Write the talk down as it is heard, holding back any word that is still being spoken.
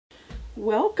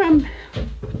Welcome.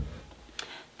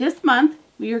 This month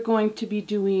we are going to be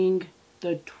doing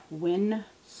the Twin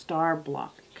Star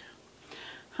Block.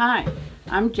 Hi,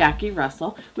 I'm Jackie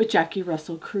Russell with Jackie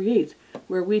Russell Creates,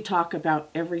 where we talk about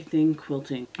everything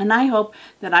quilting. And I hope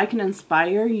that I can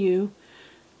inspire you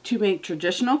to make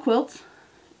traditional quilts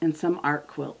and some art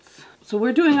quilts. So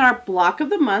we're doing our block of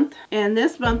the month, and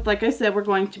this month, like I said, we're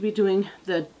going to be doing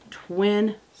the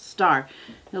Twin Star.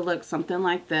 It looks something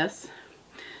like this.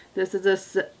 This is a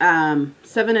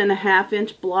 7.5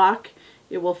 inch block.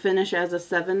 It will finish as a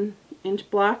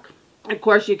 7-inch block. Of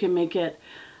course, you can make it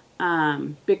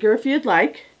bigger if you'd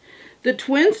like. The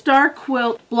Twin Star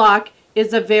Quilt Block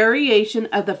is a variation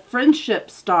of the Friendship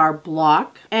Star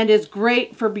Block and is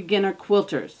great for beginner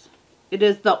quilters. It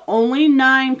is the only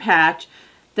 9 patch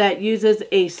that uses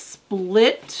a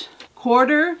split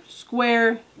quarter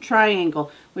square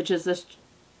triangle, which is this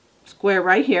square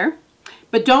right here.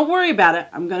 But don't worry about it.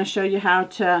 I'm going to show you how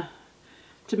to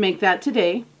make that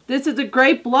today. This is a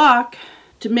great block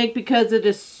to make because it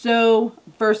is so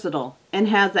versatile and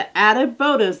has the added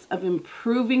bonus of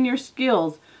improving your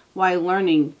skills while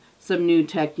learning some new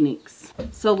techniques.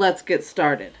 So let's get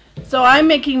started. So I'm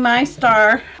making my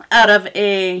star out of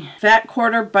a fat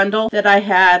quarter bundle that I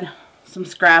had some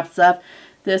scraps of.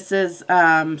 This is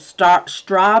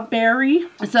strawberry.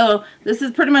 So this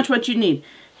is pretty much what you need.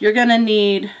 You're going to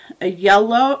need a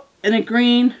yellow and a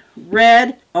green,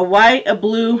 red, a white, a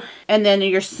blue, and then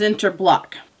your center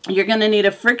block. You're going to need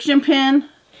a friction pin,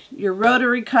 your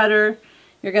rotary cutter,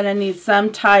 you're going to need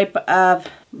some type of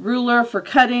ruler for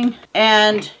cutting,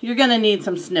 and you're going to need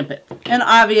some snippets. And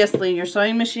obviously your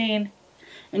sewing machine,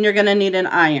 and you're going to need an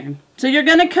iron. So you're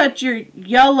going to cut your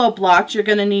yellow blocks. You're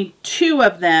going to need 2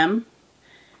 of them,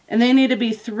 and they need to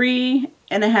be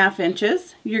 3.5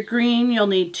 inches. Your green, you'll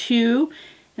need 2.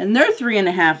 And they're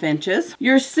 3.5 inches.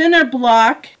 Your center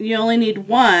block, you only need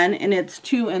 1, and it's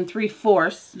 2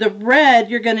 3/4. The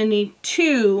red, you're going to need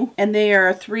 2, and they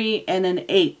are 3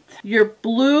 1/8. Your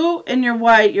blue and your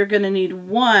white, you're going to need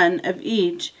 1 of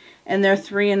each, and they're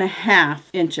 3.5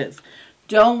 inches.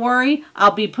 Don't worry,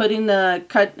 I'll be putting the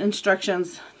cut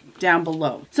instructions down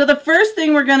below. So the first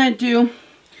thing we're going to do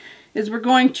is we're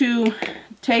going to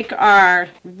take our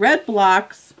red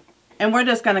blocks, and we're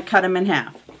just going to cut them in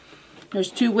half. There's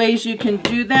 2 ways you can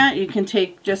do that. You can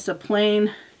take just a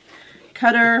plain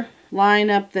cutter, line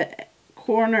up the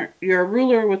corner, your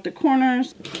ruler with the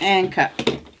corners, and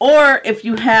cut. Or if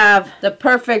you have the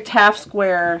perfect half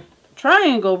square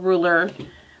triangle ruler,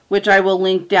 which I will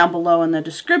link down below in the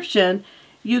description,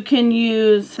 you can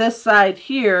use this side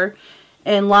here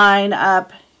and line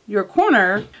up your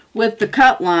corner with the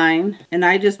cut line. And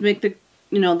I just make the,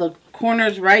 the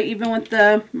corners right even with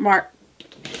the mark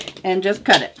and just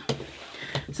cut it.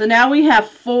 So now we have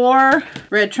 4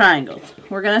 red triangles.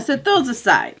 We're going to set those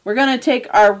aside. We're going to take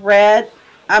our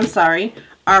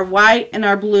our white and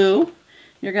our blue.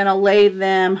 You're going to lay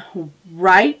them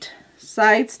right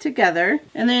sides together.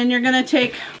 And then you're going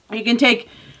to you can take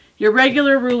your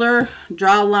regular ruler,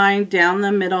 draw a line down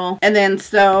the middle, and then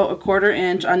sew 1/4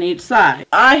 inch on each side.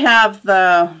 I have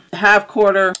the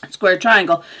 1/2 square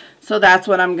triangle, so that's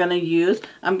what I'm going to use.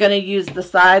 I'm going to use the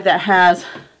side that has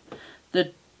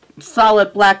the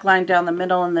solid black line down the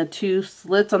middle and the 2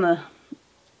 slits on the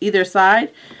either side.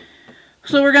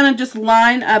 So we're going to just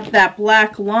line up that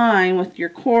black line with your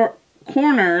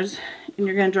corners, and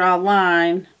you're going to draw a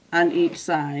line on each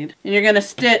side, and you're going to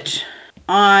stitch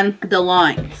on the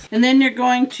lines, and then you're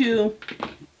going to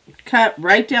cut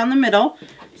right down the middle.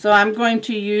 So I'm going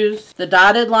to use the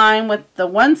dotted line with the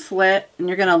 1 slit, and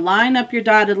you're going to line up your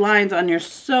dotted lines on your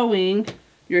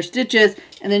stitches,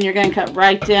 and then you're going to cut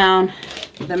right down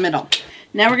the middle.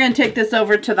 Now we're going to take this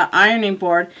over to the ironing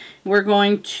board. We're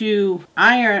going to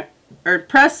iron or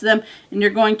press them, and you're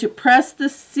going to press the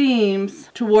seams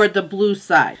toward the blue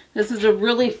side. This is a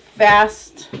really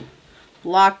fast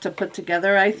block to put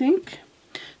together, I think.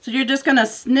 So you're just going to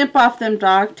snip off them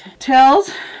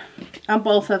dovetails on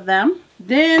both of them.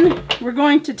 Then we're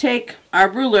going to take our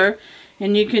ruler,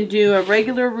 and you can do a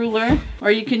regular ruler or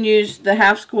you can use the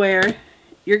half square.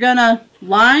 You're going to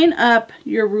line up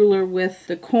your ruler with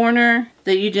the corner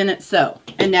that you didn't sew.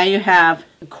 And now you have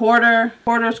quarter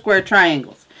square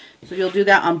triangles. So you'll do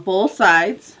that on both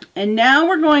sides. And now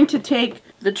we're going to take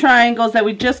the triangles that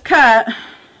we just cut,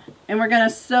 and we're going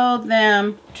to sew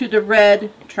them to the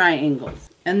red triangles.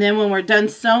 And then when we're done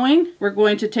sewing, we're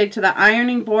going to take to the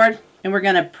ironing board, and we're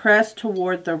going to press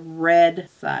toward the red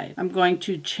side. I'm going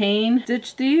to chain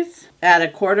stitch these at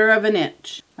 1/4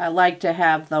 inch. I like to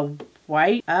have the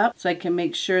white up so I can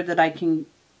make sure that I can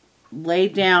lay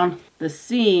down the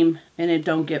seam and it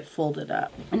don't get folded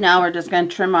up. And now we're just going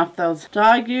to trim off those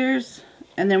dog ears,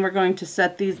 and then we're going to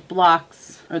set these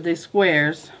blocks or these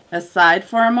squares aside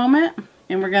for a moment,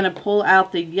 and we're going to pull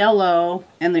out the yellow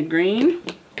and the green.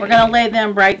 We're going to lay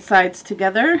them right sides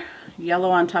together,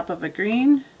 yellow on top of a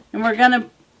green, and we're going to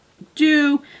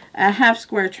do a half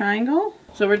square triangle.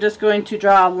 So we're just going to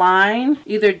draw a line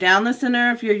either down the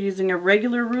center if you're using a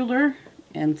regular ruler,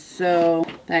 and sew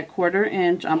that 1/4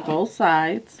 inch on both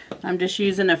sides. I'm just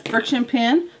using a friction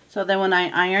pin so that when I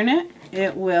iron it,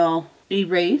 it will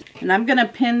erase. And I'm going to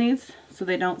pin these so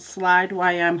they don't slide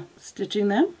while I'm stitching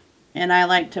them. And I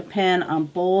like to pin on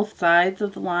both sides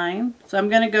of the line. So I'm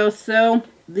going to go sew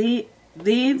these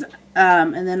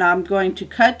and then I'm going to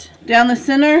cut down the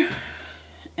center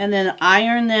and then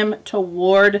iron them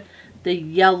toward the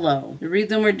yellow. The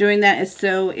reason we're doing that is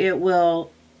so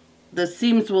the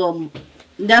seams will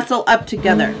nestle up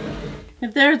together.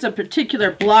 If there's a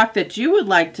particular block that you would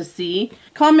like to see,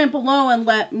 comment below and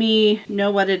let me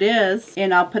know what it is,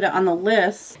 and I'll put it on the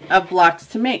list of blocks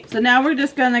to make. So now we're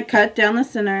just going to cut down the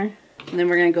center, and then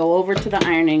we're going to go over to the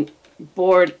ironing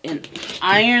board and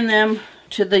iron them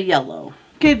to the yellow.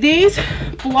 Okay, these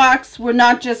blocks, we're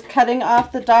not just cutting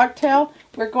off the dogtail,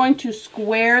 we're going to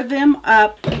square them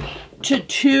up to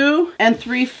 2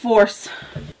 3/4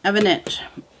 of an inch.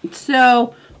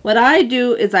 So what I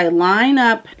do is I line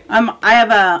up, I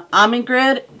have a Ami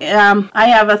grid, I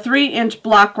have a 3-inch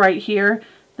block right here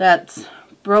that's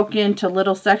broke into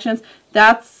little sections.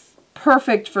 That's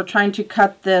perfect for trying to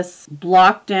cut this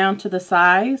block down to the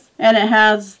size, and it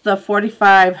has the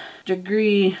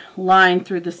 45-degree line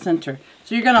through the center.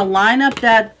 So you're going to line up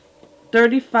that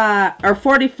 35 or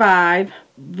 45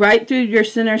 right through your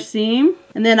center seam,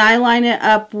 and then I line it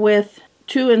up with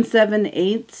 2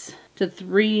 7/8 to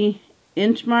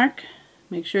 3-inch mark.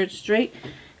 Make sure it's straight,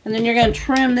 and then you're going to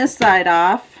trim this side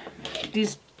off,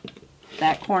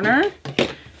 that corner.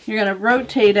 You're going to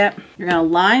rotate it, you're going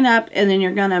to line up, and then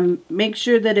you're going to make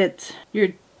sure that it's your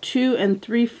 2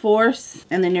 3/4,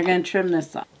 and then you're going to trim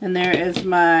this off. And there is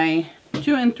my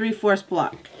 2 3/4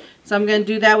 block. So I'm going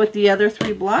to do that with the other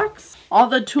 3 blocks. All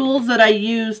the tools that I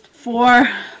used for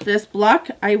this block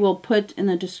I will put in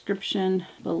the description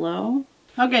below.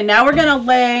 Okay, now we're going to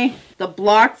lay the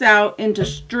blocks out into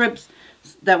strips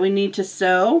that we need to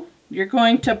sew. You're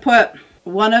going to put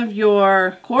one of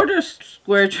your 1/4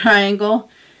 square triangle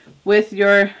with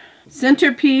your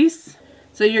centerpiece.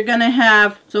 So you're going to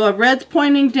have, so a red's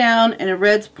pointing down and a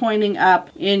red's pointing up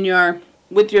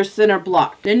with your center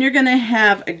block. Then you're going to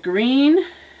have a green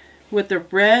with the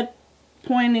red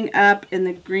pointing up and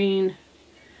the green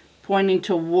pointing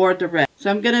toward the red. So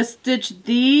I'm going to stitch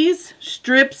these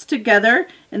strips together,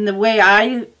 and the way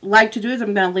I like to do is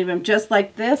I'm going to leave them just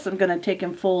like this. I'm going to take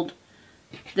and fold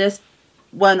this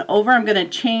one over. I'm going to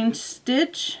change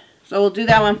stitch. So we'll do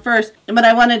that one first. But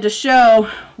I wanted to show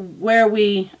where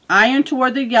we iron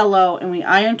toward the yellow and we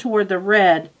iron toward the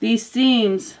red. These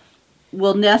seams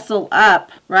will nestle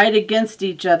up right against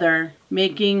each other,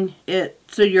 making it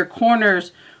so your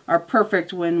corners are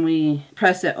perfect when we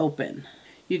press it open.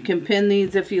 You can pin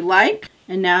these if you like.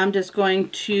 And now I'm just going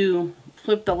to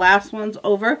flip the last ones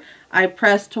over. I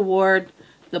press toward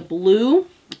the blue,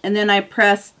 and then I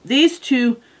press these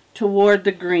two toward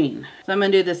the green. So I'm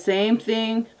going to do the same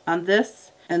thing on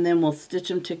this, and then we'll stitch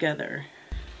them together.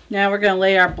 Now we're going to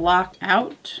lay our block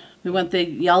out. We want the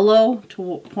yellow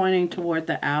pointing toward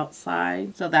the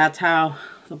outside. So that's how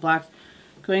the block's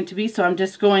going to be. So I'm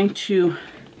just going to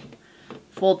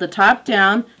fold the top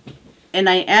down, and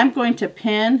I am going to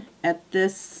pin at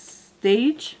this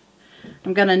stage.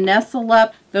 I'm going to nestle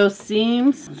up those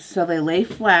seams so they lay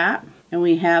flat, and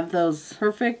we have those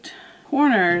perfect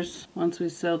corners once we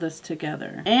sew this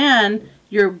together. And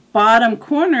your bottom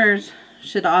corners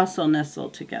should also nestle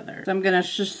together. So I'm going to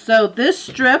sew this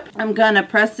strip. I'm going to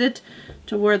press it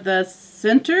toward the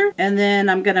center, and then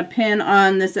I'm going to pin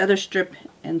on this other strip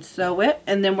and sew it,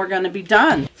 and then we're going to be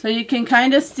done. So you can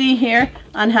kind of see here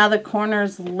on how the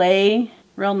corners lay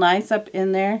real nice up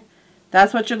in there.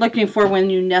 That's what you're looking for when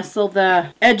you nestle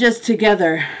the edges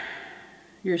together.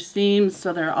 Your seams,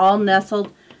 so they're all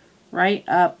nestled right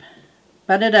up,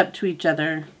 butted up to each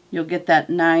other. You'll get that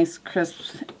nice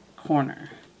crisp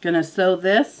corner. Gonna sew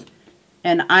this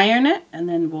and iron it, and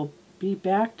then we'll be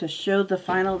back to show the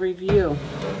final review.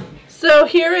 So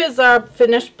here is our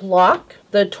finished block,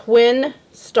 the Twin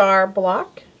Star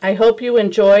block. I hope you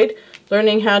enjoyed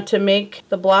learning how to make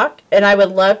the block, and I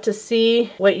would love to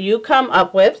see what you come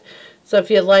up with. So if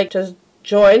you'd like to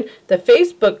join the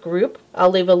Facebook group, I'll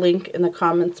leave a link in the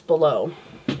comments below.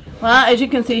 Well, as you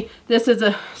can see, this is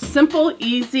a simple,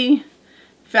 easy,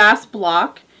 fast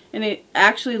block. and it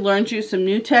actually learns you some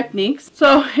new techniques.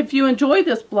 So if you enjoyed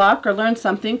this block or learned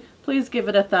something, please give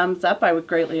it a thumbs up. I would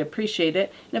greatly appreciate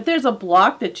it. And if there's a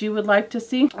block that you would like to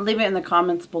see, leave it in the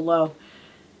comments below,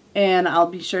 and I'll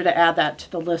be sure to add that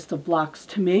to the list of blocks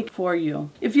to make for you.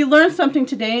 If you learned something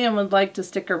today and would like to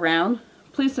stick around,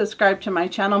 please subscribe to my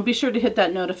channel and be sure to hit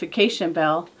that notification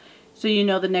bell so you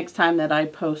know the next time that I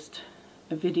post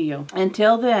a video.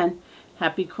 Until then,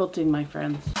 happy quilting, my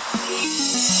friends.